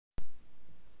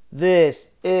This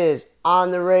is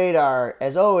On the Radar.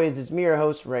 As always, it's me, your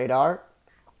host, Radar,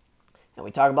 and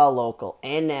we talk about local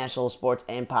and national sports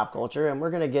and pop culture, and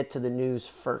we're going to get to the news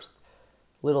first.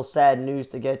 Little sad news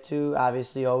to get to,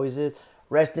 obviously, always is.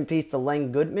 Rest in peace to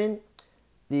Len Goodman,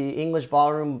 the English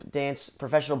ballroom dance,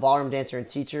 professional ballroom dancer and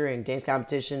teacher and dance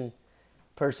competition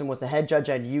person, was the head judge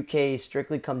on UK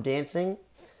Strictly Come Dancing,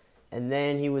 and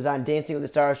then he was on Dancing with the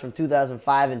Stars from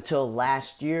 2005 until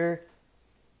last year.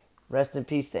 Rest in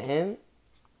peace to him.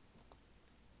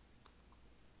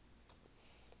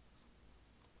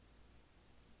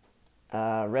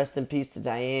 Rest in peace to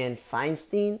Dianne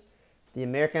Feinstein, the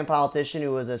American politician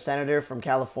who was a senator from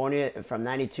California from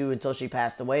 92 until she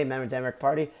passed away, member of the Democratic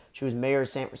Party. She was mayor of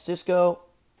San Francisco.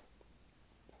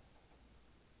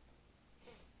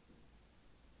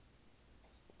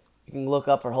 You can look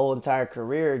up her whole entire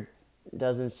career. It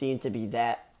doesn't seem to be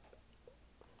that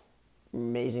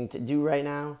amazing to do right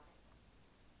now.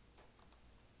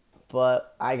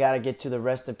 But I got to get to the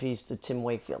rest in peace to Tim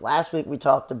Wakefield. Last week we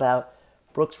talked about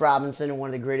Brooks Robinson, one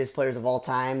of the greatest players of all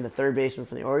time, the third baseman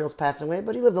for the Orioles, passing away,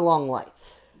 but he lived a long life.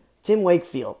 Tim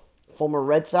Wakefield, former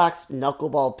Red Sox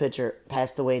knuckleball pitcher,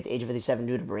 passed away at the age of 57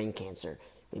 due to brain cancer.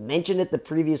 We mentioned it the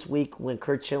previous week when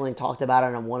Curt Schilling talked about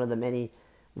it on one of the many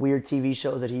weird TV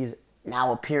shows that he's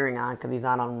now appearing on because he's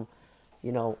not on,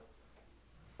 you know,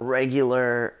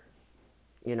 regular,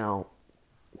 you know,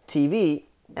 TV.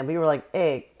 And we were like,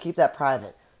 hey, keep that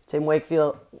private. Tim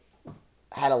Wakefield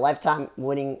had a lifetime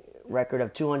winning record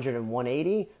of 201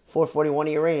 441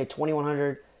 ERA, and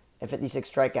 2,156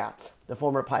 strikeouts. The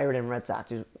former Pirate and Red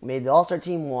Sox, who made the All-Star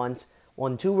team once,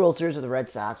 won 2 World Series with the Red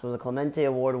Sox, was a Clemente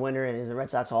Award winner, and is a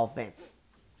Red Sox Hall of Fame.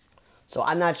 So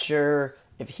I'm not sure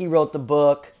if he wrote the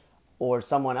book or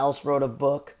someone else wrote a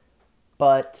book,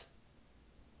 but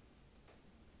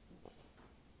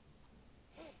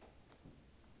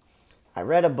I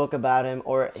read a book about him,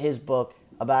 or his book,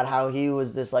 about how he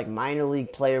was this like minor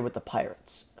league player with the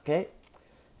Pirates, okay?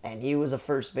 And he was a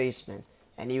first baseman,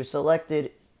 and he was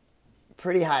selected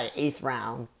pretty high, 8th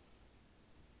round.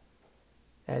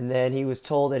 And then he was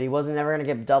told that he wasn't ever going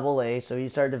to get double A, so he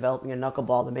started developing a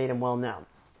knuckleball that made him well known.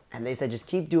 And they said, just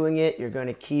keep doing it. You're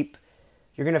going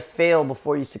to fail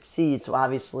before you succeed. So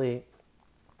obviously,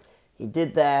 he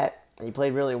did that, and he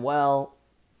played really well.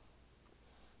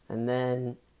 And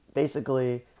then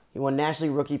basically, he won National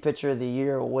League Rookie Pitcher of the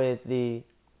Year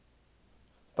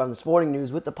from the Sporting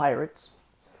News with the Pirates.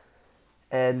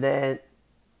 And then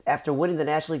after winning the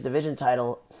National League Division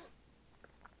title,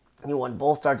 he won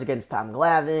both starts against Tom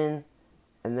Glavine,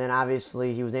 and then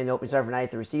obviously he was named the opening starter for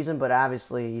 93 season, but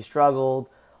obviously he struggled,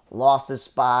 lost his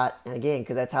spot, and again,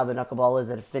 because that's how the knuckleball is,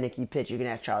 at a finicky pitch. You can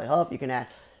ask Charlie Huff, could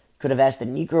have asked the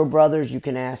Negro brothers, you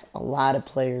can ask a lot of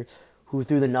players who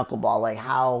threw the knuckleball, like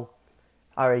how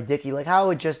ridiculous, like how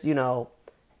it just,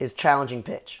 is challenging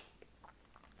pitch.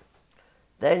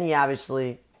 Then he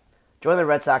obviously joined the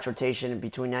Red Sox rotation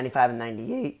between 95 and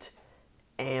 98,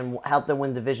 and helped them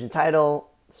win the division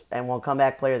title, and won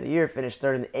comeback player of the year, finished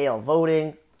third in the AL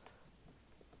voting.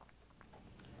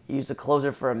 He used a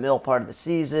closer for a middle part of the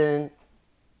season.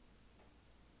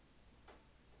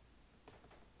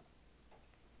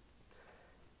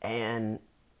 And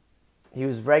he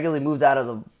was regularly moved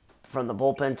from the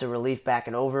bullpen to relief back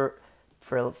and over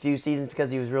for a few seasons because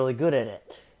he was really good at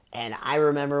it. And I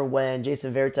remember when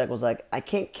Jason Varitek was like, I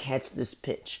can't catch this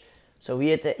pitch. So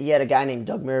he had a guy named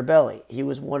Doug Mirabelli. He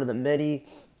was one of the many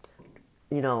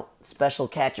special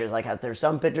catchers. Like there's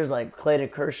some pitchers like Clayton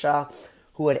Kershaw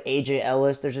who had AJ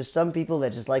Ellis. There's just some people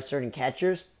that just like certain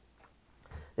catchers.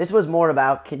 This was more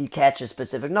about, can you catch a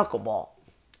specific knuckleball?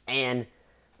 And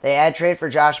they had trade for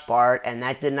Josh Bart, and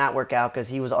that did not work out because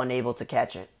he was unable to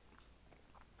catch it.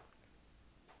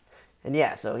 And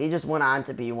yeah, so he just went on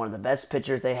to be one of the best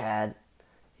pitchers they had.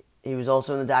 He was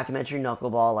also in the documentary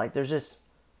Knuckleball. Like there's just,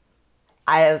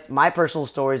 I have my personal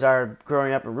stories are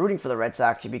growing up and rooting for the Red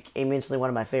Sox. He became instantly one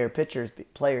of my favorite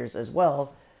players as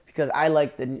well, because I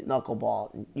like the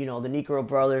knuckleball. The Negro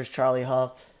brothers, Charlie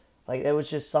Huff. Like it was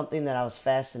just something that I was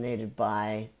fascinated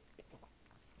by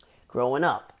growing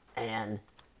up. And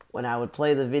when I would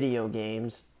play the video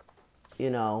games,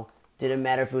 didn't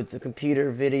matter if it was the computer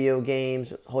video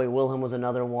games. Hoy Wilhelm was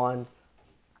another one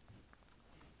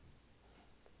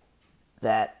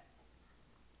that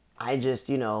I just,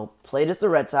 played as the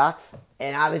Red Sox.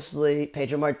 And obviously,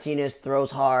 Pedro Martinez throws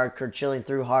hard. Curt Schilling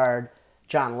threw hard.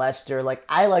 Jon Lester. Like,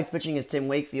 I liked pitching as Tim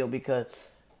Wakefield because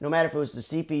no matter if it was the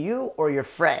CPU or your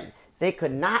friend, they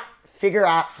could not figure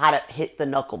out how to hit the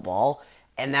knuckleball.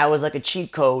 And that was like a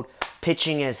cheat code,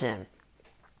 pitching as him.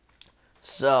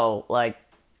 So, like,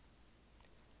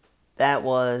 that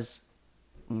was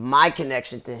My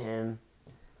connection to him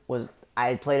was I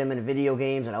had played him in video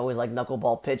games, and I always liked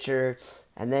knuckleball pitcher.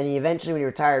 And then he eventually, when he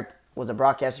retired, was a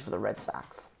broadcaster for the Red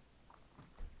Sox.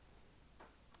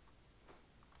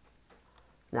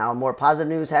 Now, more positive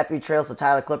news, happy trails to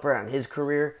Tyler Clippard on his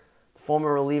career. The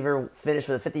former reliever finished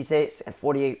with a 56 and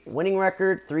 48 winning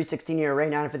record, 316 ERA,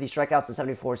 950 strikeouts, and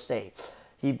 74 saves.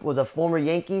 He was a former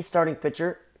Yankee starting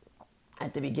pitcher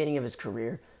at the beginning of his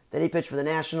career. Then he pitched for the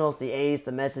Nationals, the A's,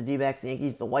 the Mets, the D-backs, the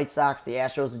Yankees, the White Sox, the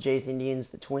Astros, the Jays, the Indians,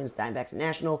 the Twins, Diamondbacks, and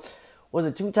Nationals. Was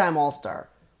a two-time All-Star.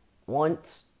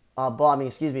 Both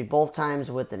times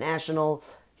with the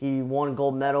Nationals. He won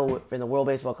gold medal in the World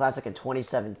Baseball Classic in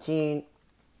 2017.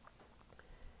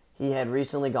 He had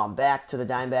recently gone back to the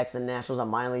Diamondbacks and the Nationals on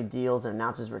minor league deals and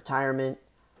announced his retirement.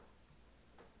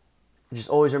 Just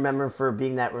always remember him for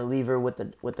being that reliever with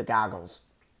the goggles.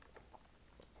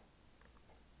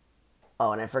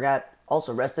 Oh, and I forgot,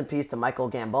 also rest in peace to Michael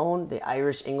Gambon, the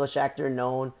Irish-English actor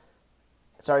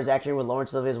started his acting with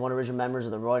Laurence Olivier as one of the original members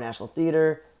of the Royal National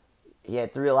Theatre. He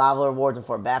had 3 Lavalier Awards and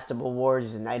 4 BAFTA Awards.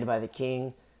 He was knighted by the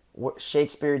King.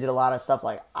 Shakespeare did a lot of stuff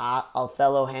like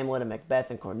Othello, Hamlet, and Macbeth,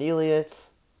 and Cornelia.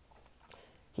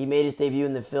 He made his debut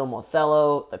in the film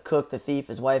Othello, The Cook, The Thief,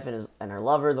 His Wife and Her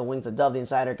Lover, The Wings of Dove, The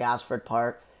Insider, Gosford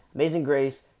Park, Amazing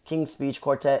Grace, King's Speech,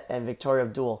 Quartet, and Victoria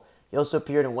Abdul. He also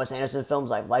appeared in Wes Anderson films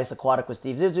like Life's Aquatic with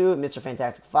Steve Zissou, Mr.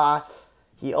 Fantastic Fox.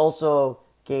 He also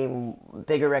gained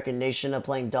bigger recognition of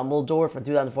playing Dumbledore from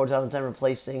 2004-2010,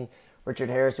 replacing Richard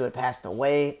Harris, who had passed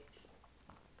away.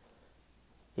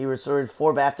 He received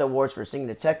 4 BAFTA Awards for Singing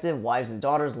Detective, Wives and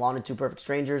Daughters, Lawn and Two Perfect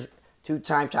Strangers, 2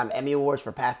 Time Emmy Awards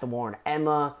for Past the War and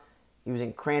Emma. He was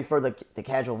in Cranford, The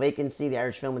Casual Vacancy, the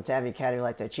Irish Film and TV Academy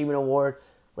Lifetime Achievement Award,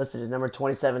 listed as number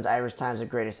 27 Irish Times of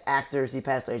Greatest Actors. He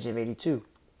passed at the age of 82.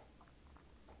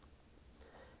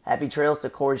 Happy trails to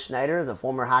Corey Schneider, the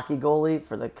former hockey goalie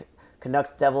for the Canucks,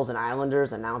 Devils, and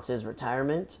Islanders, announced his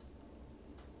retirement.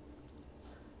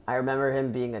 I remember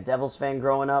him being a Devils fan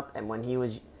growing up, and when he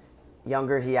was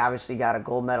younger, he obviously got a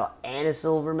gold medal and a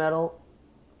silver medal.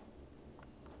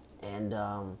 And,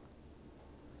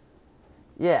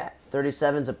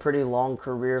 37 is a pretty long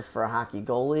career for a hockey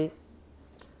goalie.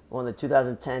 Won the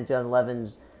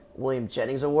 2010-2011 William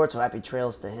Jennings Award, so happy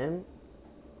trails to him.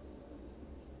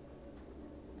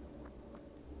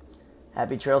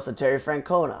 Happy trails to Terry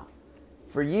Francona.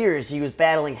 For years, he was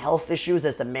battling health issues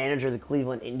as the manager of the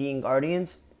Cleveland Indian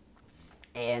Guardians.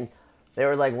 And they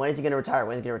were like, when is he going to retire?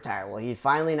 When is he going to retire? Well, he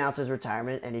finally announced his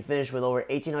retirement, and he finished with over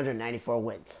 1,894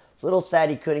 wins. It's a little sad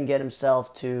he couldn't get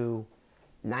himself to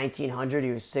 1,900.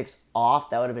 He was 6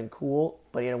 off. That would have been cool,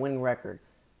 but he had a winning record.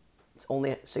 It's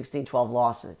only 16-12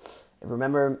 losses. I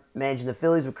remember managing the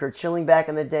Phillies with Curt Schilling back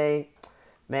in the day,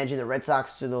 managing the Red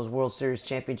Sox to those World Series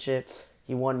championships.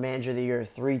 He won Manager of the Year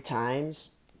 3 times.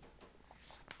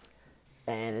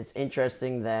 And it's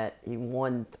interesting that he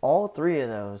won all 3 of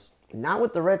those, not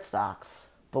with the Red Sox,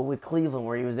 but with Cleveland,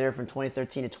 where he was there from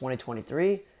 2013 to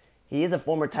 2023. He is a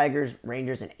former Tigers,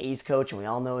 Rangers, and A's coach, and we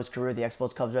all know his career with the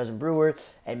Expos, Cubs, Reds, and Brewers,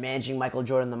 and managing Michael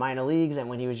Jordan in the minor leagues. And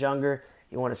when he was younger,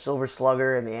 he won a Silver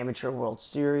Slugger in the Amateur World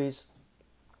Series.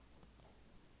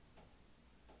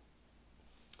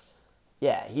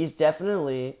 Yeah, he's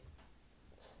definitely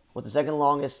was the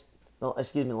longest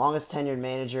tenured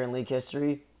manager in league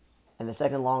history, and the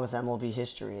second longest MLB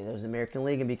history. There was the American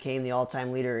League and became the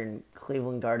all-time leader in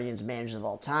Cleveland Guardians managers of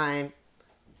all time.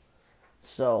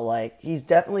 So, he's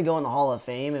definitely going to the Hall of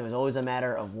Fame. It was always a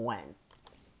matter of when.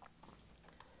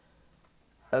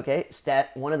 Okay,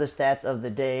 one of the stats of the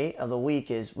day, of the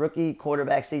week, is rookie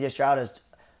quarterback C.J. Stroud has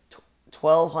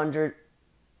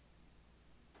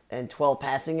 1,212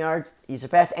 passing yards. He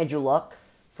surpassed Andrew Luck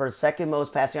for the second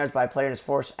most passing yards by a player in his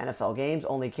 4 NFL games.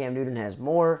 Only Cam Newton has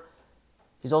more.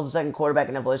 He's also the second quarterback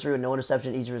in NFL history with no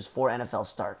interception in each of his 4 NFL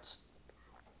starts.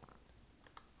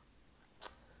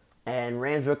 And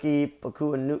Rams rookie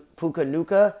Puka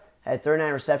Nacua had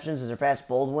 39 receptions and surpassed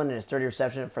Baldwin in his 30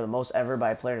 reception for the most ever by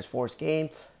a player in his 4th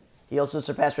game. He also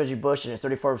surpassed Reggie Bush in his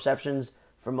 34 receptions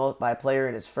by a player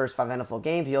in his first 5 NFL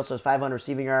games. He also has 500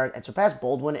 receiving yards and surpassed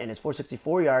Baldwin in his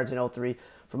 464 yards in 03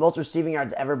 for most receiving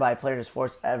yards ever by a player in his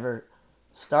 4th ever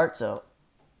start. So,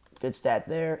 good stat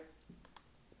there.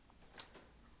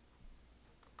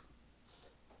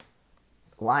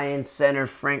 Lions center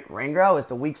Frank Rengrow is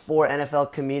the Week 4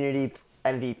 NFL Community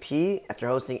MVP after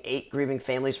hosting 8 grieving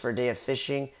families for a day of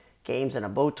fishing, games, and a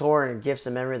boat tour and gifts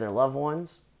in memory of their loved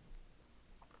ones.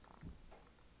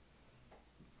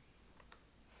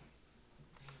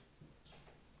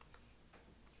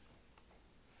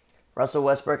 Russell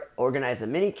Westbrook organized a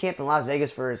mini camp in Las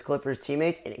Vegas for his Clippers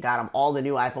teammates, and it got him all the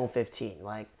new iPhone 15.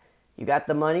 You got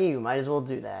the money, you might as well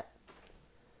do that.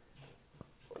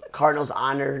 Cardinals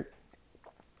honored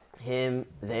him.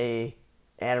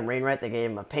 Adam Wainwright, they gave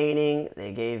him a painting.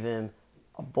 They gave him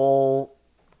a bowl.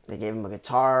 They gave him a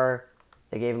guitar.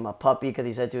 They gave him a puppy because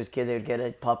he said to his kid they would get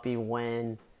a puppy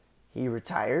when he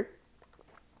retired.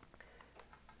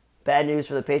 Bad news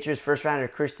for the Patriots. First rounder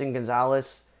Christian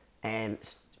Gonzalez and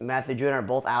Matthew Judon are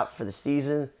both out for the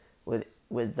season with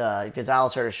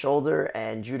Gonzalez hurt his shoulder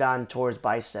and Judon tore his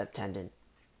bicep tendon.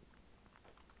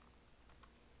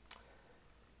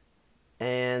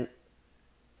 And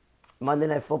Monday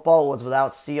Night Football was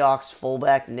without Seahawks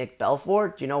fullback Nick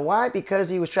Belfort. Do you know why? Because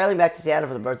he was traveling back to Seattle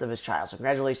for the birth of his child. So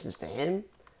congratulations to him.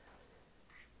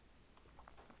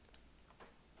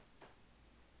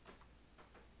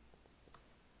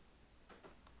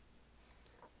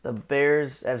 The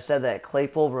Bears have said that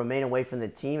Claypool will remain away from the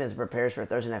team as it prepares for a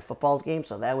Thursday Night Football game.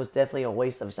 So that was definitely a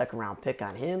waste of a second-round pick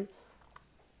on him.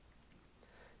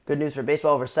 Good news for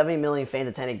baseball. Over 70 million fans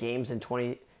attended games in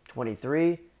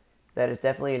 2023. That is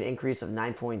definitely an increase of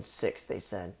 9.6, they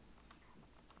said.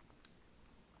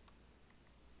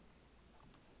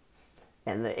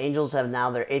 And the Angels have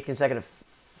now their 8th consecutive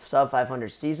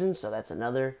sub-500 season, so that's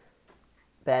another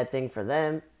bad thing for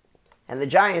them. And the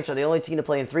Giants are the only team to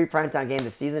play in 3 primetime games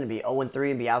this season to be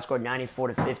 0-3 and be outscored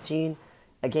 94-15.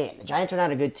 Again, the Giants are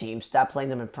not a good team. Stop playing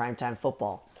them in primetime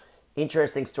football.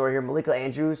 Interesting story here. Malika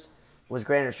Andrews was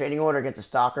granted a restraining order against a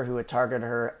stalker who had targeted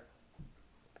her.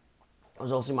 It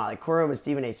was also Molly Quorum and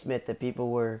Stephen A. Smith that people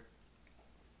were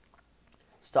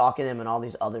stalking him and all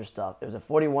these other stuff. There was a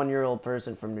 41-year-old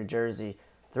person from New Jersey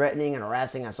threatening and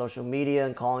harassing on social media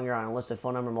and calling her on an illicit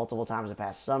phone number multiple times the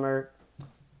past summer.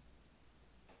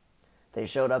 They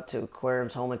showed up to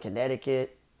Quorum's home in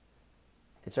Connecticut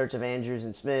in search of Andrews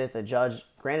and Smith. A judge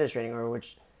granted a restraining order,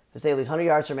 which to say leaves 100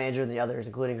 yards from Andrews and the others,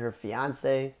 including her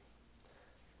fiance.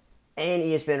 And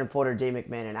ESPN reporter Dave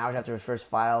McMahon, an hour after his first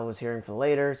file, was hearing for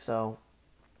later. So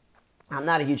I'm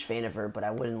not a huge fan of her, but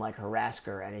I wouldn't harass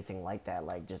her or anything like that.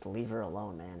 Just leave her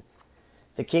alone, man.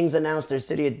 The Kings announced their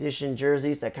City Edition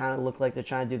jerseys that kind of look like they're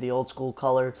trying to do the old school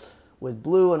color with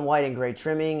blue and white and gray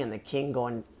trimming, and the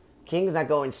King's not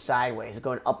going sideways, it's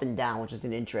going up and down, which is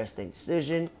an interesting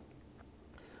decision.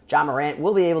 John Morant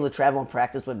will be able to travel and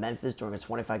practice with Memphis during a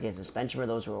 25-game suspension for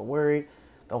those who are worried.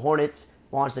 The Hornets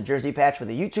launched a jersey patch with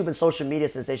the YouTube and social media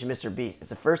sensation Mr. Beast.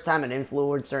 It's the first time an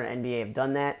influencer in NBA have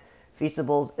done that.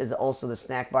 Feastables is also the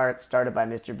snack bar started by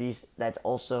Mr. Beast that's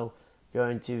also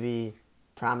going to be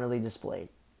prominently displayed.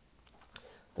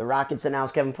 The Rockets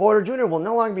announced Kevin Porter Jr. will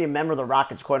no longer be a member of the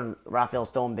Rockets, according to Rafael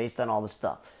Stone, based on all this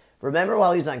stuff. Remember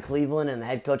while he was on Cleveland and the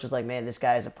head coach was like, man, this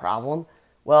guy is a problem?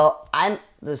 Well,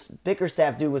 this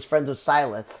Bickerstaff dude was friends with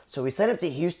Silas, so we sent him to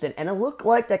Houston, and it looked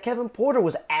like that Kevin Porter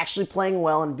was actually playing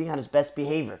well and being on his best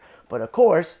behavior. But of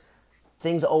course,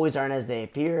 things always aren't as they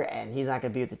appear, and he's not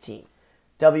going to be with the team.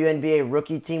 WNBA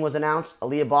rookie team was announced.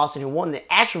 Aaliyah Boston, who won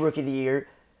the actual Rookie of the Year,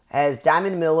 has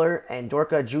Diamond Miller and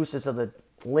Dorka Juices of the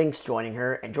Lynx joining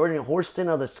her, and Jordan Horston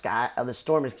of the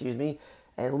Storm,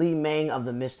 and Lee Mang of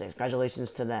the Mystics.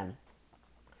 Congratulations to them.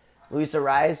 Luisa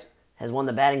Rice has won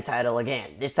the batting title again,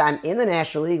 this time in the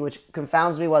National League, which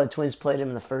confounds me why the Twins played him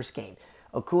in the first game.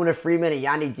 Acuna Freeman and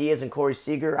Yandy Diaz and Corey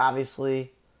Seager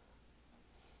obviously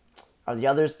are the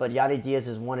others, but Yandy Diaz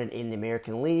has won it in the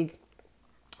American League.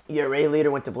 ERA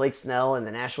leader went to Blake Snell in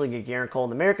the National League and Garrett Cole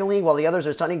in the American League, while the others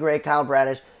are Sonny Gray, Kyle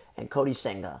Bradish, and Cody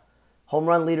Senga. Home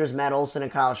run leaders Matt Olson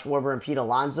and Kyle Schwarber and Pete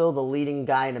Alonso. The leading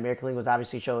guy in the American League was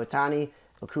obviously Shohei Ohtani.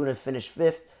 Acuna finished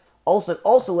 5th. Olson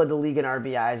also led the league in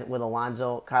RBIs with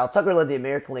Alonso. Kyle Tucker led the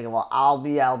American League, while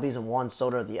Albies and Juan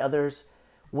Soto are the others.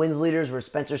 Wins leaders were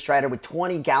Spencer Strider with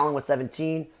 20, Gallen with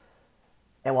 17.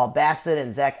 And while Bassett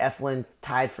and Zach Eflin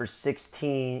tied for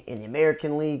 16 in the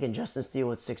American League, and Justin Steele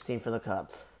with 16 for the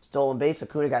Cubs. Stolen base,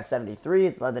 Acuna got 73.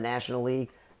 It's led the National League.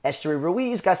 Esteury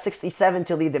Ruiz got 67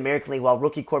 to lead the American League, while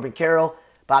rookie Corbin Carroll,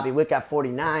 Bobby Witt got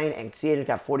 49, and Seager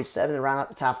got 47 to round out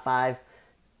the top 5.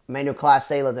 Emmanuel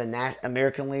Clase led the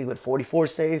American League with 44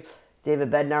 saves.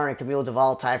 David Bednar and Camilo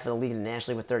Doval tied for the league in the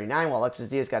National League with 39, while Alexis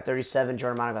Diaz got 37,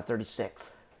 Jordan Monaco got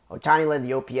 36. Ohtani led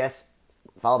the OPS,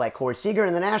 followed by Corey Seager.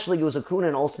 In the National League, it was Acuna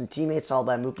and Olsen teammates, followed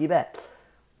by Mookie Betts.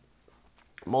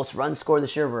 Most runs scored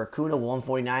this year were Acuna with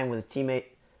 149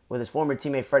 with his former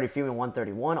teammate Freddie Freeman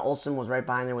 131. Olsen was right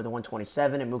behind there with a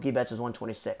 127, and Mookie Betts was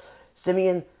 126.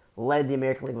 Simeon led the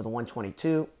American League with a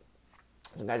 122.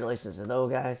 Congratulations to those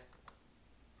guys.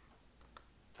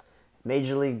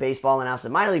 Major League Baseball announced that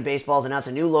Minor League Baseball has announced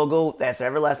a new logo that's an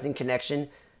everlasting connection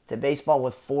to baseball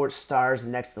with 4 stars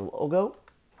next to the logo.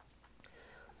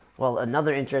 Well,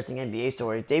 another interesting NBA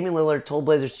story. Damian Lillard told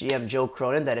Blazers GM Joe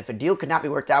Cronin that if a deal could not be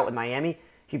worked out with Miami,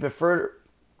 he preferred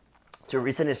to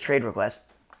rescind his trade request.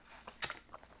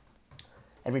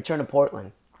 and return to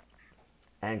Portland.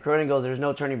 And Cronin goes, there's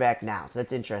no turning back now. So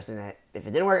that's interesting that if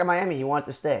it didn't work at Miami, he wanted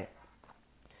to stay.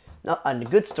 Now, a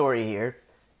good story here,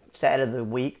 sad of the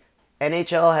week.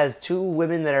 NHL has two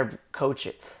women that are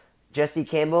coaches. Jessie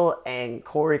Campbell and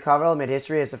Corey Carvel made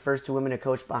history as the first two women to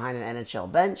coach behind an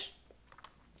NHL bench.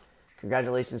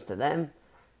 Congratulations to them.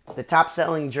 The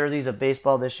top-selling jerseys of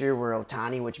baseball this year were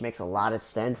Ohtani, which makes a lot of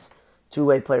sense.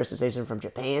 Two-way player sensation from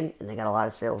Japan, and they got a lot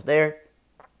of sales there.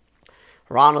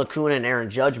 Ronald Acuna and Aaron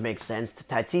Judge makes sense. The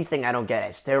Tatis thing I don't get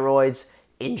it. Steroids,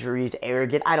 injuries,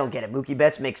 arrogant. I don't get it. Mookie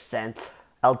Betts makes sense.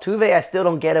 Altuve, I still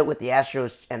don't get it with the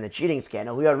Astros and the cheating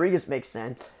scandal. Julio Rodriguez makes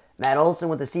sense. Matt Olson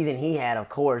with the season he had, of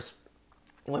course.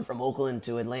 He went from Oakland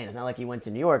to Atlanta. It's not like he went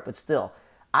to New York, but still.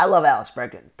 I love Alex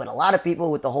Bregman. But a lot of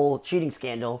people with the whole cheating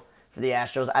scandal for the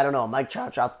Astros, I don't know. Mike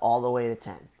Trout dropped all the way to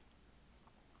 10.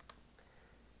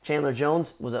 Chandler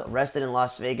Jones was arrested in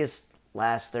Las Vegas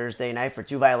last Thursday night for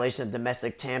two violations of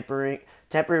domestic tampering.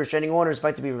 Temporary restraining order is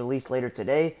expected to be released later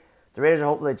today. The Raiders are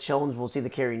hopeful that Jones will see the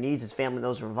care he needs. His family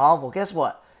knows involved. Well, guess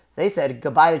what? They said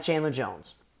goodbye to Chandler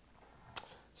Jones.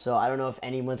 So I don't know if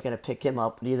anyone's going to pick him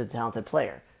up, but he's a talented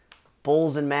player.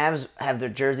 Bulls and Mavs have their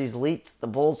jerseys leaked. The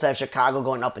Bulls have Chicago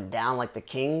going up and down like the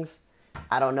Kings.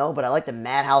 I don't know, but I like the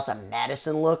Madhouse and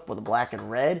Madison look with the black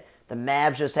and red. The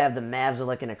Mavs just have the Mavs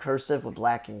like in a cursive with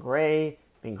black and gray,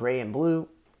 being gray and blue.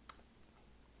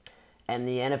 And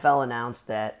the NFL announced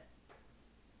that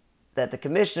the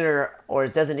commissioner or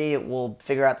his designee will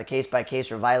figure out the case by case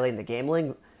for violating the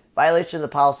gambling. Violation of the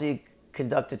policy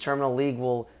conducted terminal league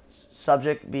will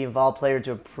subject be involved player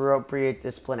to appropriate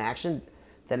discipline action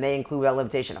that may include without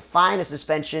limitation a fine, a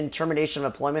suspension, termination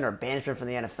of employment, or banishment from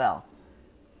the NFL.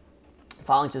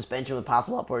 Following suspension with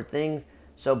possible upward things.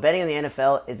 So betting on the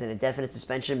NFL is an indefinite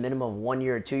suspension, minimum of 1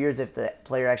 year or 2 years if the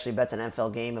player actually bets an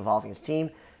NFL game involving his team.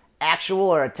 Actual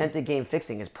or attempted game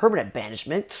fixing is permanent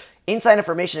banishment. Inside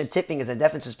information and tipping is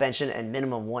indefinite suspension and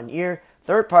minimum 1 year.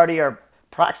 Third party or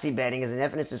proxy betting is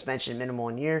indefinite suspension, minimum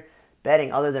 1 year.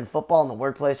 Betting other than football in the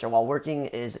workplace or while working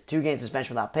is 2 game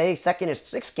suspension without pay. Second is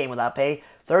 6 game without pay.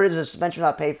 Third is a suspension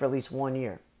without pay for at least 1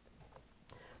 year.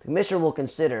 The commissioner will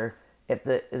consider if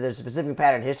there's a specific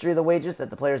pattern history of the wages, that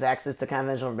the player's access to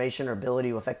confidential information or ability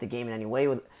to affect the game in any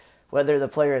way, whether the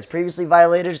player has previously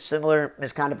violated similar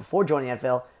misconduct before joining the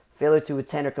NFL, failure to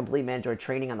attend or complete mandatory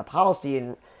training on the policy,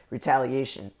 and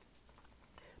retaliation.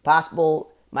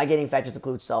 Possible mitigating factors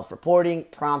include self-reporting,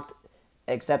 prompt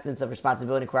acceptance of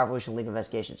responsibility, and cooperation in legal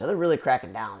investigation. So they're really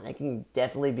cracking down. They can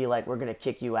definitely be like, we're going to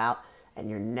kick you out, and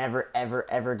you're never, ever,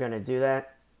 ever going to do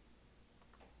that.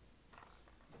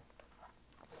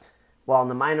 While in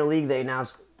the minor league, they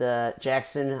announced the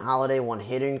Jackson Holiday won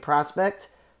hitting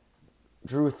prospect,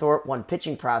 Drew Thorpe won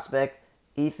pitching prospect,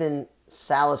 Ethan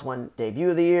Salas won debut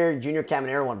of the year, Junior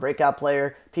Caminero won breakout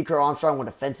player, Pete Crow Armstrong won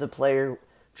defensive player,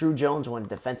 Drew Jones won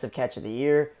defensive catch of the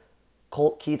year,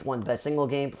 Colt Keith won best single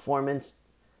game performance,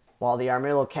 while the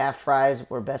Armadillo Calf Fries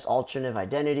were best alternative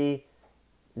identity.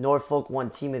 Norfolk won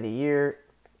team of the year,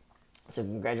 so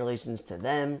congratulations to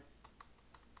them.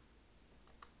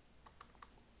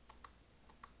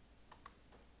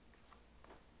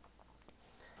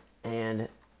 And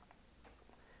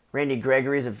Randy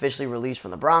Gregory is officially released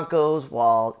from the Broncos,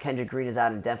 while Kendrick Green is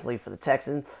out indefinitely for the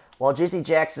Texans. While J.C.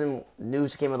 Jackson,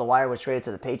 news came on the wire, was traded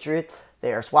to the Patriots.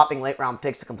 They are swapping late-round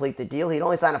picks to complete the deal. He'd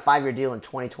only signed a 5-year deal in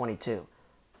 2022.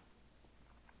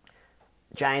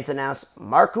 The Giants announced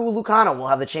Marco Lucano will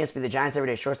have the chance to be the Giants'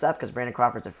 everyday shortstop because Brandon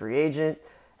Crawford's a free agent.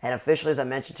 And officially, as I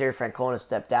mentioned, Terry Francona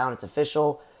stepped down. It's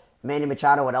official. Manny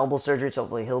Machado had elbow surgery, so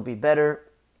hopefully he'll be better.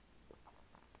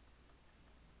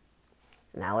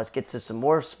 Now let's get to some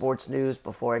more sports news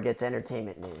before I get to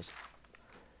entertainment news.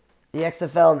 The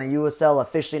XFL and the USL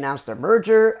officially announced their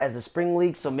merger as the spring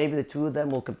league, so maybe the two of them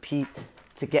will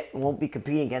won't be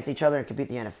competing against each other and compete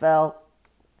in the NFL.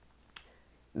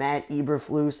 Matt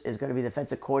Eberflus is going to be the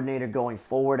defensive coordinator going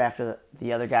forward after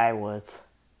the other guy was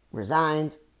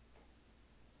resigned.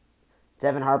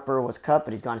 Devin Harper was cut,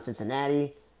 but he's gone to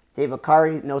Cincinnati. Dave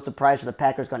McCarry, no surprise for the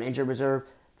Packers, gone to injured reserve.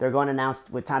 They're going to announce,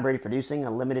 with Tom Brady producing, a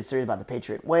limited series about the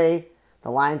Patriot Way. The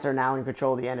Lions are now in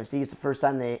control of the NFC. It's the first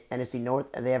time the NFC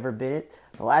North they ever been it.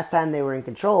 The last time they were in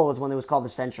control was when it was called the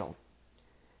Central.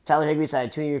 Tyler Higbee signed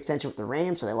a 2-year extension with the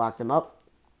Rams, so they locked him up.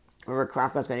 River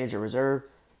Crawford's got injured reserve.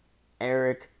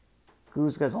 Eric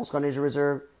Guzga's also got injured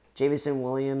reserve. Jamison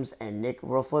Williams and Nick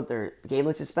Rufflet, their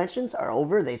game-week suspensions are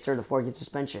over. They served a 4-game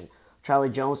suspension.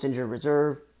 Charlie Jones, injured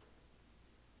reserve.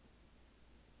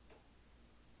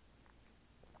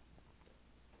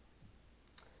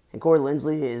 And Corey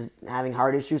Linsley is having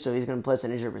heart issues, so he's going to place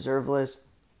an injured reserve list.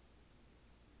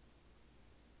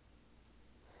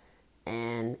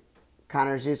 And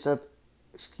Connor Zusup,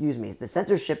 the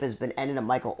censorship has been ended to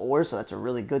Michael Orr, so that's a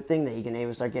really good thing that he can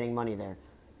able to start getting money there.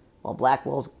 Well,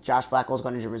 Josh Blackwell's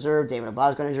going to injured reserve, David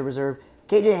Abad's going to injured reserve,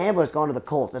 KJ Hamler's going to the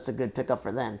Colts. That's a good pickup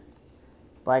for them.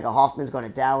 Micah Hoffman's going to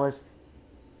Dallas.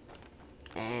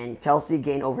 And Kelsey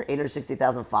gained over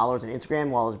 860,000 followers on Instagram,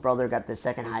 while his brother got the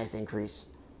second highest increase.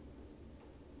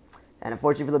 And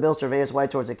unfortunately for the Bills, Tre'Davious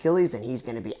White towards Achilles, and he's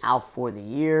going to be out for the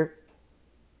year.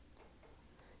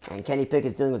 And Kenny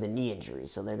Pickett's dealing with a knee injury,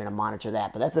 so they're going to monitor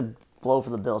that. But that's a blow for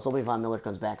the Bills. Hopefully Von Miller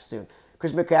comes back soon.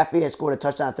 Chris McCaffrey has scored a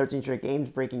touchdown in 13 straight games,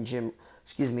 breaking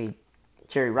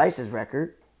Jerry Rice's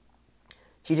record.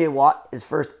 T.J. Watt, his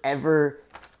first ever,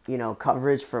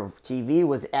 coverage for TV,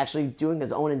 was actually doing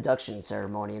his own induction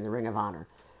ceremony in the Ring of Honor.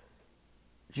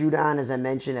 Judon, as I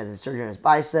mentioned, has a surgery on his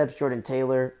biceps. Jonathan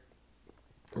Taylor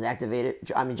was activated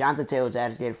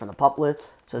from the pup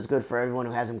list, so it's good for everyone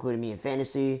who has him, including me in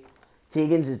fantasy.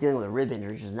 Teagans is dealing with a rib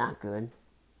injury, which is not good.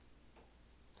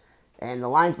 And the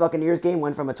Lions-Buccaneers game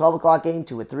went from a 12 o'clock game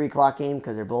to a 3 o'clock game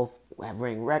because they both have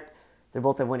winning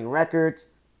records.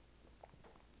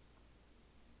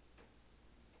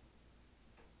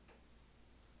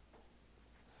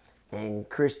 And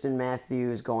Christian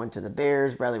Matthews going to the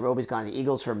Bears. Bradley Roby's gone to the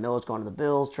Eagles. Herb Miller's going to the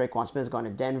Bills. Traquan Smith's going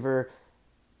to Denver.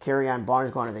 Kerryon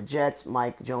Barnes going to the Jets.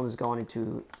 Mike Jones is going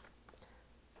to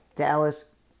Dallas.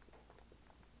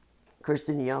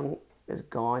 Christian Young is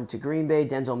gone to Green Bay.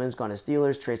 Denzel Mims going to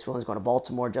Steelers. Trace Williams going to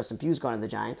Baltimore. Justin Pugh's going to the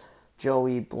Giants.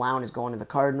 Joey Blount is going to the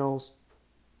Cardinals.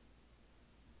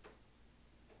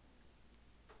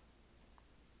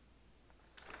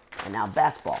 And now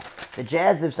basketball. The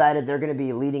Jazz decided they're going to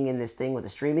be leading in this thing with the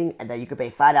streaming, and that you could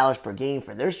pay $5 per game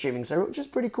for their streaming service, which is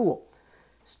pretty cool.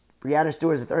 Breanna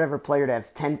Stewart is the third ever player to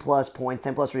have 10 plus points,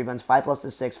 10 plus rebounds, 5 plus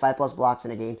assists, 5 plus blocks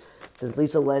in a game since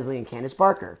Lisa Leslie and Candace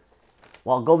Parker.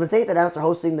 While Golden State announced they're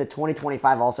hosting the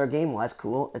 2025 All-Star Game, well, that's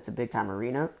cool. It's a big-time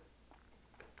arena.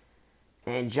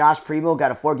 And Josh Primo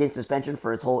got a 4-game suspension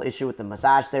for his whole issue with the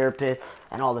massage therapist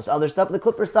and all this other stuff. The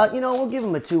Clippers thought, we'll give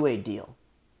him a two-way deal.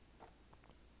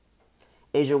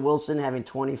 Asia Wilson having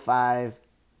 25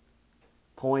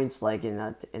 points like in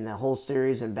the whole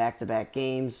series in back-to-back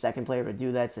games. Second player to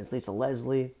do that since Lisa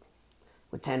Leslie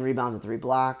with 10 rebounds and 3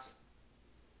 blocks.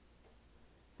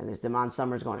 And there's Damon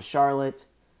Summers going to Charlotte.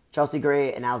 Chelsea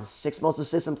Gray announced the 6th most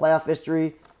assists in playoff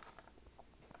history.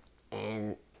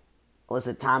 And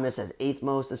Alyssa Thomas has 8th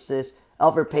most assists.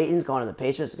 Elfrid Payton's going to the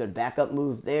Pacers. A good backup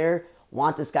move there.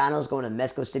 Juan Toscano's going to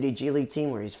Mexico City G League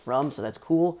team where he's from, so that's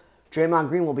cool. Draymond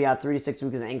Green will be out 3 to 6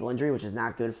 weeks with an ankle injury, which is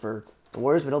not good for the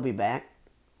Warriors, but he'll be back.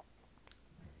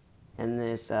 And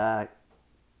this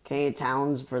Kane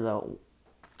Towns for the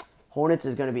Hornets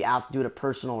is going to be out due to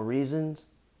personal reasons.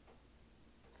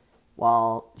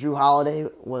 While Drew Holiday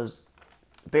was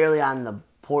barely on the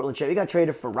Portland trip. He got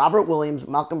traded for Robert Williams,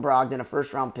 Malcolm Brogdon, a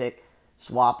first-round pick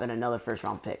swap, and another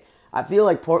first-round pick. I feel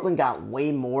like Portland got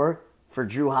way more for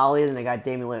Drew Holiday than they got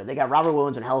Damian Lillard. They got Robert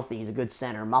Williams when healthy. He's a good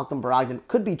center. Malcolm Brogdon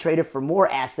could be traded for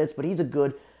more assets, but he's a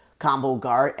good combo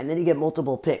guard. And then you get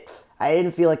multiple picks. I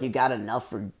didn't feel like you got enough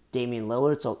for Damian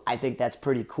Lillard, so I think that's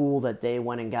pretty cool that they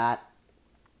went and got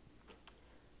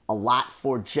a lot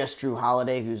for just Drew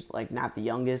Holiday, who's not the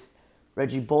youngest.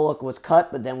 Reggie Bullock was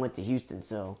cut, but then went to Houston.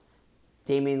 So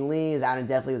Damian Lee is out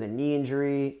indefinitely with a knee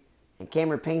injury. And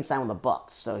Cameron Payne signed with the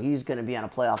Bucks. So he's going to be on a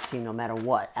playoff team no matter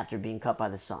what after being cut by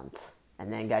the Suns.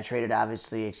 And then got traded, to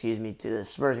the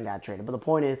Spurs and got traded. But the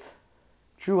point is,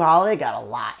 Drew Holiday got a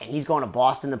lot. And he's going to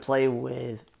Boston to play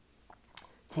with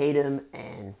Tatum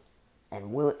and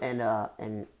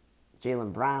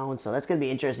Jaylen Brown. So that's going to be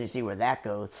interesting to see where that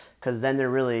goes. Because then they're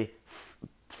really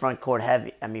backcourt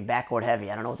heavy.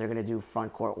 I don't know what they're going to do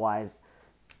front court wise.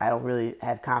 I don't really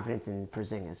have confidence in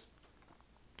Porzingis.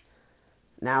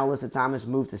 Now Alyssa Thomas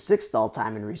moved to 6th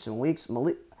all-time in recent weeks.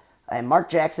 And Mark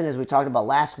Jackson, as we talked about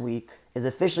last week, is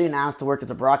officially announced to work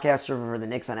as a broadcaster for the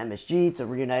Knicks on MSG to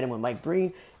reunite him with Mike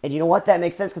Breen. And you know what? That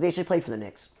makes sense because they should play for the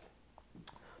Knicks.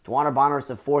 DeWanna Bonner is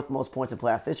the 4th most points in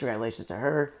playoff history. Congratulations to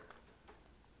her.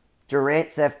 Durant,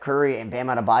 Steph Curry, and Bam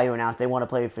Adebayo announced they want to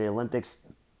play for the Olympics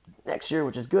next year,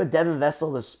 which is good. Devin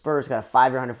Vassell, the Spurs, got a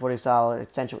 5-year, $140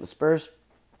 extension with the Spurs.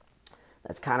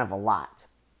 That's kind of a lot.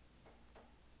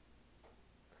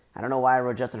 I don't know why I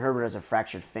wrote Justin Herbert as a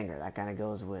fractured finger. That kind of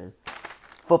goes with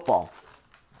football.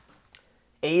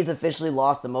 A's officially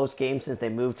lost the most games since they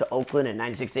moved to Oakland in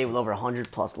 96 with over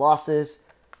 100-plus losses.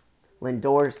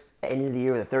 Lindor ended the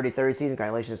year with a 30-30 season.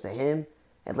 Congratulations to him.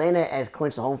 Atlanta has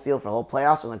clinched the home field for the whole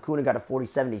playoffs, so Lacuna got a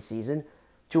 40-70 season.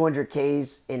 200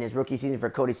 Ks in his rookie season for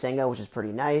Cody Senga, which is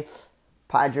pretty nice.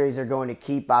 Padres are going to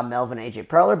keep Bob Melvin and AJ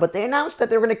Preller, but they announced that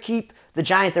they were going to keep the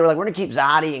Giants. They were like, we're going to keep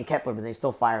Zadi and Kepler, but they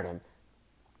still fired him.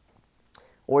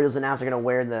 Orioles announced they're going to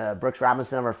wear the Brooks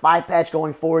Robinson number 5 patch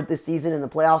going forward this season in the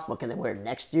playoffs, but can they wear it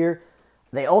next year?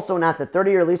 They also announced a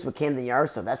 30-year lease with Camden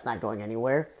Yards, so that's not going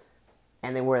anywhere.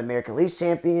 And they were American League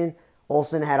champion.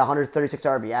 Olsen had 136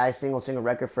 RBI, single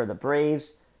record for the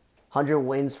Braves. 100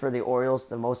 wins for the Orioles,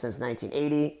 the most since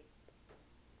 1980.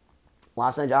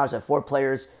 Los Angeles Dodgers have 4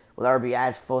 players with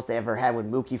RBIs, most they ever had with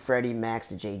Mookie, Freddie,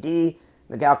 Max, and JD.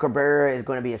 Miguel Cabrera is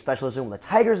going to be a special assistant with the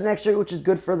Tigers next year, which is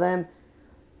good for them.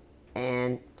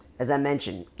 And as I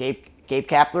mentioned, Gabe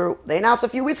Kapler, they announced a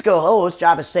few weeks ago, oh, his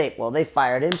job is safe. Well, they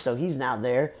fired him, so he's now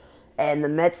there. And the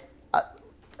Mets,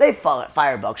 they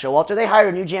fired Buck Showalter. They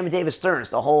hired new GM David Stearns.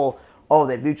 The whole,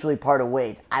 they mutually parted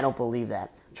ways. I don't believe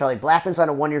that. Charlie Blackmon signed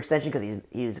a 1-year extension because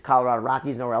he's Colorado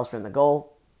Rockies, nowhere else for him to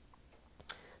go.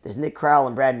 There's Nick Krall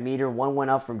and Brad Meter. One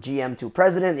went up from GM to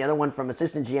president, the other one from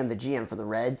assistant GM to GM for the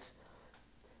Reds.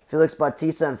 Felix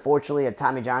Bautista, unfortunately, had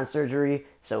Tommy John surgery,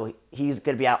 so he's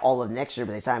going to be out all of next year,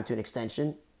 but they signed him to an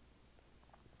extension.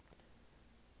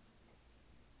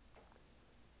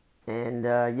 And,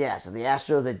 so the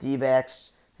Astros, the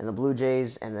D-backs, and the Blue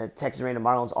Jays, and the Texas Rangers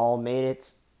Marlins all made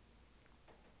it.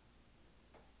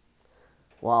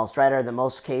 While Strider had the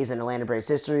most Ks in Atlanta Braves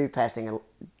history, passing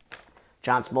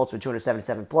John Smoltz with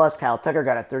 277 plus. Kyle Tucker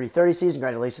got a 30-30 season.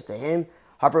 Congratulations to him.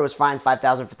 Harper was fined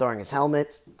 $5,000 for throwing his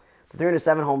helmet. The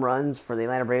 307 home runs for the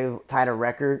Atlanta Braves tied a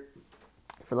record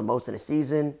for the most in a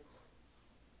season.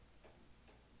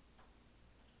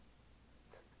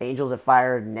 Angels have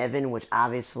fired Nevin, which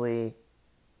obviously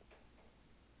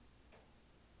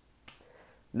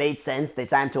made sense. They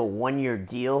signed him to a 1-year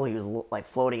deal. He was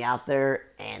floating out there,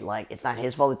 and it's not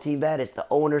his fault the team bad. It's the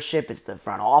ownership. It's the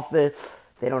front office.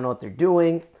 They don't know what they're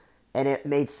doing, and it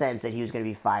made sense that he was going to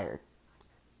be fired.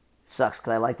 Sucks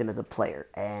because I liked him as a player.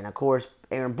 And, of course,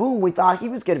 Aaron Boone, we thought he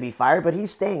was going to be fired, but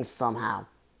he's staying somehow.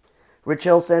 Rich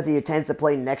Hill says he intends to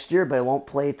play next year, but it won't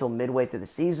play until midway through the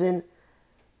season.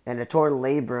 And a torn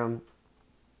labrum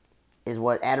is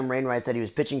what Adam Wainwright said he was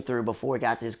pitching through before he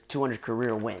got his 200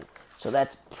 career win. So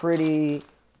that's pretty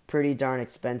darn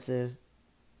expensive.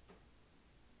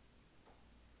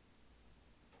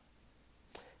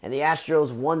 And the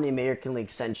Astros won the American League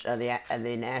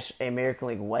American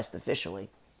League West officially.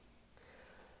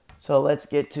 So let's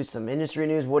get to some industry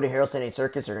news. Woody Harrelson and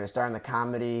Circus are going to star in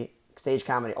the stage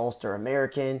comedy All-Star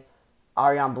American.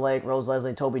 Ariane Blake, Rose Leslie,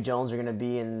 and Toby Jones are going to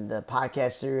be in the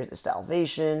podcast series The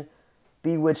Salvation.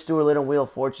 Bewitched, Stuart Little, Wheel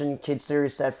of Fortune kids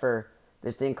series set for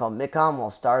this thing called Micom,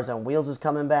 while Stars on Wheels is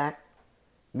coming back.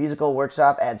 Musical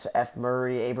Workshop adds F.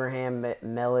 Murray, Abraham,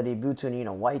 Melody Butu, and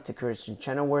Nina White to Christian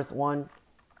Chenoweth one.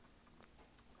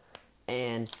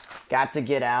 And Got to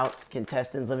Get Out,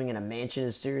 contestants living in a mansion.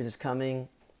 This series is coming.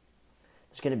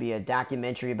 There's going to be a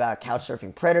documentary about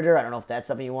couchsurfing predator. I don't know if that's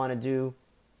something you want to do.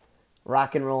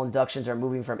 Rock and Roll inductions are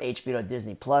moving from HBO to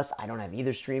Disney+. I don't have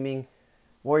either streaming.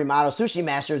 Morimoto Sushi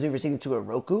Master is new for season 2 at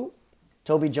Roku.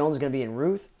 Toby Jones is going to be in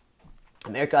Ruth.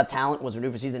 America Got Talent was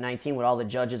renewed for season 19 with all the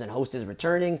judges and hosts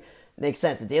returning. Makes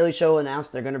sense. The Daily Show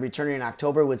announced they're going to be returning in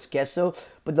October with Skesso,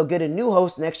 but they'll get a new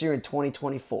host next year in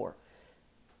 2024.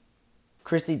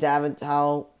 Christy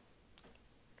Davenport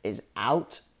is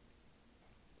out,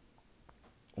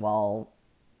 while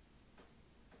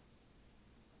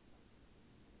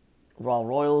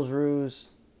Royals ruse.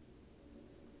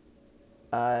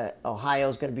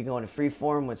 Ohio's going to be going to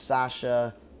Freeform with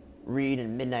Sasha Reed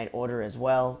and Midnight Order as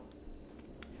well.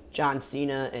 John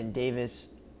Cena and Davis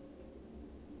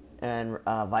and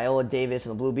Viola Davis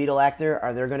and the Blue Beetle actor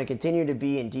they're going to continue to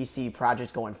be in DC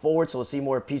projects going forward. So we'll see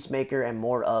more of Peacemaker and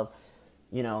more of,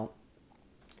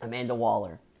 Amanda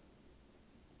Waller.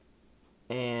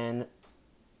 And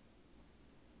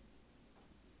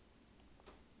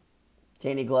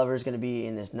Danny Glover is going to be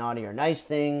in this Naughty or Nice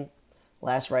thing.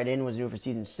 Last Ride In was new for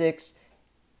season 6.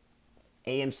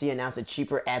 AMC announced a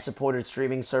cheaper ad-supported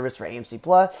streaming service for AMC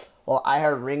Plus, while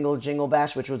iHeart Ringo Jingle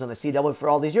Bash, which was on the CW for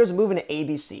all these years, is moving to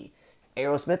ABC.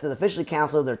 Aerosmith has officially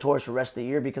canceled their tours for the rest of the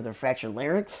year because of their fractured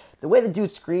larynx. The way the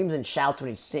dude screams and shouts when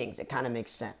he sings, it kind of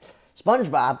makes sense.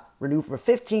 SpongeBob renewed for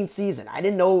 15th season. I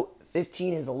didn't know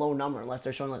 15 is a low number unless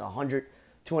they're showing 100,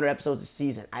 200 episodes a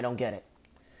season. I don't get it.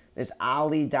 This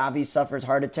Ali Davi suffers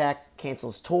heart attack,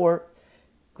 cancels tour.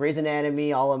 Grey's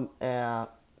Anatomy,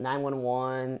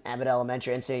 911, Abbott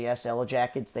Elementary, NCIS, Yellow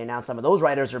Jackets. They announced some of those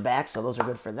writers are back, so those are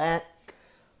good for that.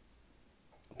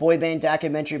 Boy band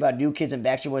documentary about New Kids and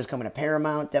Backstreet Boys coming to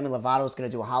Paramount. Demi Lovato is going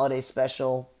to do a holiday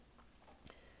special.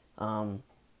 The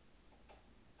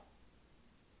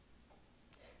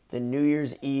New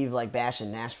Year's Eve bash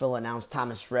in Nashville announced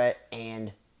Thomas Rhett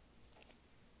and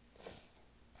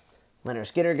Leonard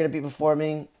Skinner are going to be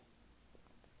performing.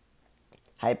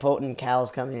 High Potent Cal's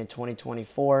coming in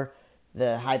 2024.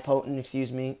 High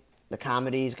Potent, the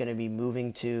comedy is going to be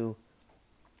moving to,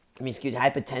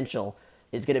 High Potential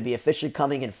is going to be officially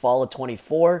coming in fall of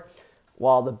 24.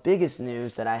 While the biggest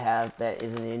news that I have that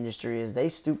is in the industry is they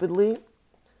stupidly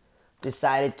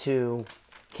decided to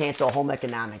cancel Home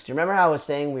Economics. You remember how I was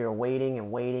saying we were waiting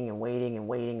and waiting and waiting and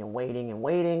waiting and waiting and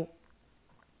waiting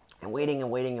and waiting and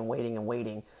waiting and waiting and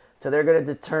waiting. So they're going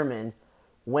to determine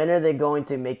when are they going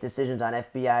to make decisions on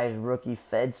FBI's Rookie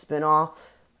Fed spinoff,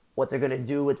 what they're going to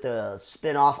do with the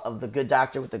spinoff of The Good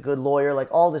Doctor with The Good Lawyer, like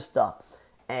all this stuff.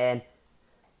 And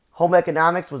Home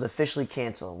Economics was officially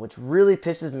canceled, which really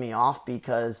pisses me off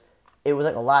because it was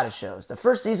like a lot of shows. The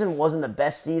first season wasn't the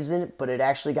best season, but it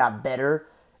actually got better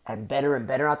and better and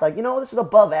better. I thought, this is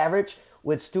above average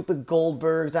with stupid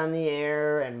Goldbergs on the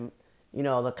air and,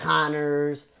 the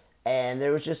Connors. And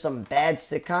there was just some bad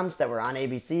sitcoms that were on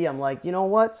ABC. I'm like, you know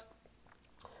what?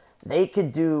 They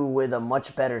could do with a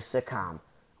much better sitcom.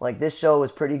 Like, this show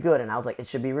was pretty good, and I was like, it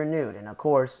should be renewed. And, of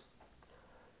course,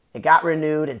 it got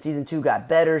renewed, and Season 2 got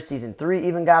better. Season 3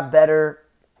 even got better.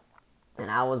 And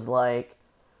I was like,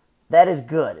 that is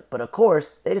good. But, of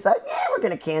course, they decided, we're going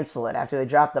to cancel it after they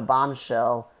dropped the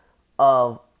bombshell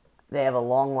of they have a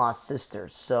long-lost sister.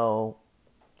 So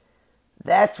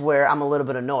that's where I'm a little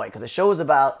bit annoyed, because the show is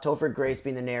about Topher Grace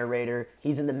being the narrator.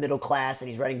 He's in the middle class, and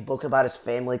he's writing books about his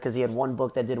family because he had one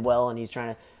book that did well, and he's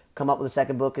trying to come up with a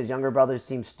second book. His younger brother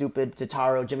seems stupid, Jimmy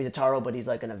Totaro, but he's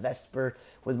like an investor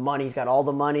with money. He's got all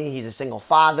the money. He's a single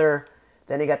father.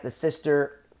 Then he got the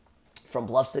sister from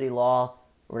Bluff City Law,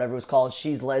 or whatever it was called.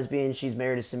 She's lesbian. She's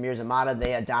married to Samir Zamata.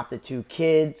 They adopted 2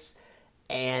 kids,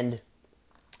 and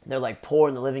they're like poor,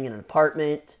 and they're living in an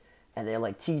apartment, and they're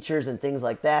like teachers and things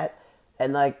like that.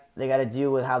 And like they got to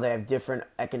deal with how they have different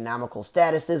economical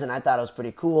statuses, and I thought it was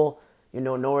pretty cool.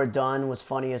 Nora Dunn was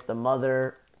funny as the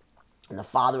mother, and the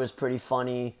father was pretty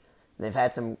funny. They've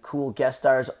had some cool guest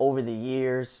stars over the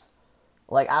years.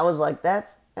 Like, I was like,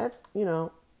 that's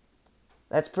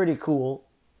pretty cool.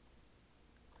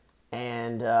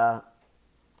 And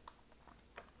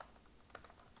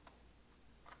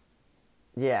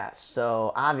yeah,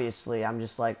 so obviously I'm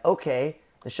just like, okay,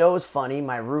 the show was funny.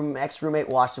 My ex-roommate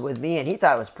watched it with me, and he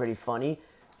thought it was pretty funny.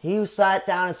 He sat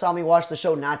down and saw me watch the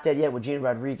show Not Dead Yet with Gina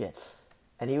Rodriguez.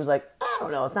 And he was like, I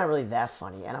don't know, it's not really that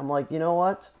funny. And I'm like, you know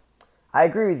what? I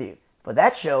agree with you. But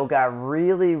that show got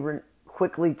really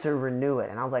quickly to renew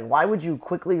it. And I was like, why would you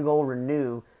quickly go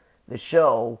renew the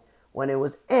show when it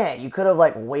was You could have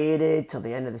waited till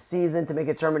the end of the season to make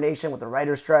a termination with the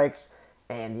writer strikes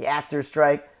and the actor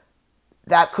strike.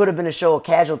 That could have been a show of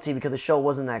casualty because the show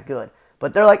wasn't that good.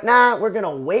 But they're like, nah, we're going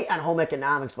to wait on Home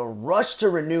Economics, but rush to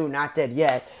renew Not Dead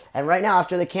Yet. And right now,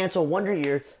 after they cancel Wonder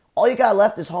Year, all you got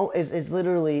left is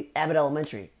literally Abbott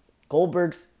Elementary.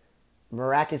 Goldberg's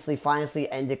miraculously,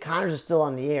 finally ended. Connors is still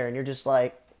on the air, and you're just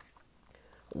like,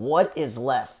 what is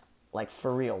left? Like,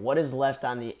 for real, what is left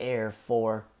on the air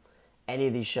for any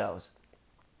of these shows?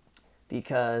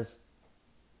 Because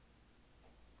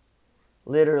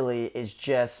literally, it's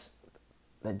just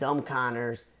the dumb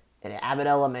Connors and Abbott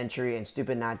Elementary and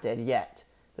Stupid Not Dead Yet.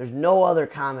 There's no other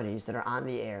comedies that are on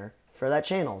the air for that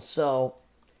channel, so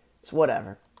it's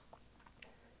whatever.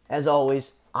 As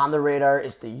always, On the Radar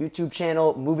is the YouTube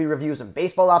channel, movie reviews and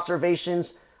baseball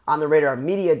observations.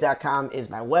 OnTheRadarMedia.com is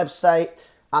my website.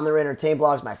 On the Radar Entertainment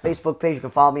Blog is my Facebook page. You can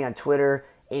follow me on Twitter,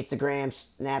 Instagram,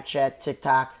 Snapchat,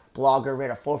 TikTok, Blogger,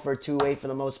 Radar4428 for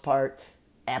the most part.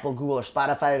 Apple, Google, or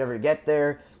Spotify, whatever you get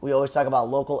there. We always talk about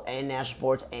local and national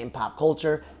sports and pop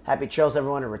culture. Happy trails,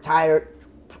 everyone who retired.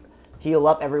 Heal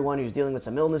up everyone who's dealing with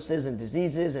some illnesses and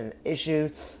diseases and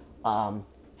issues.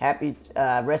 Happy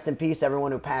rest in peace to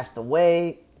everyone who passed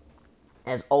away.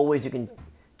 As always, you can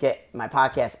get my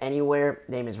podcast anywhere.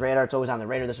 Name is Radar. It's always on the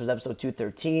Radar. This was episode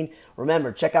 213.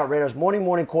 Remember, check out Radar's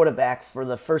Morning Quarterback for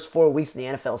the first 4 weeks of the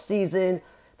NFL season.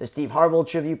 The Steve Harbaugh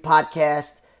Tribute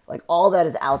podcast. Like, all that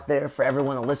is out there for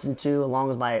everyone to listen to, along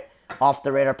with my Off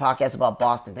the Radar podcast about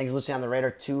Boston. Thanks for listening on the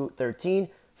Radar 213.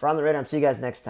 For On the Radar, I'll see you guys next time.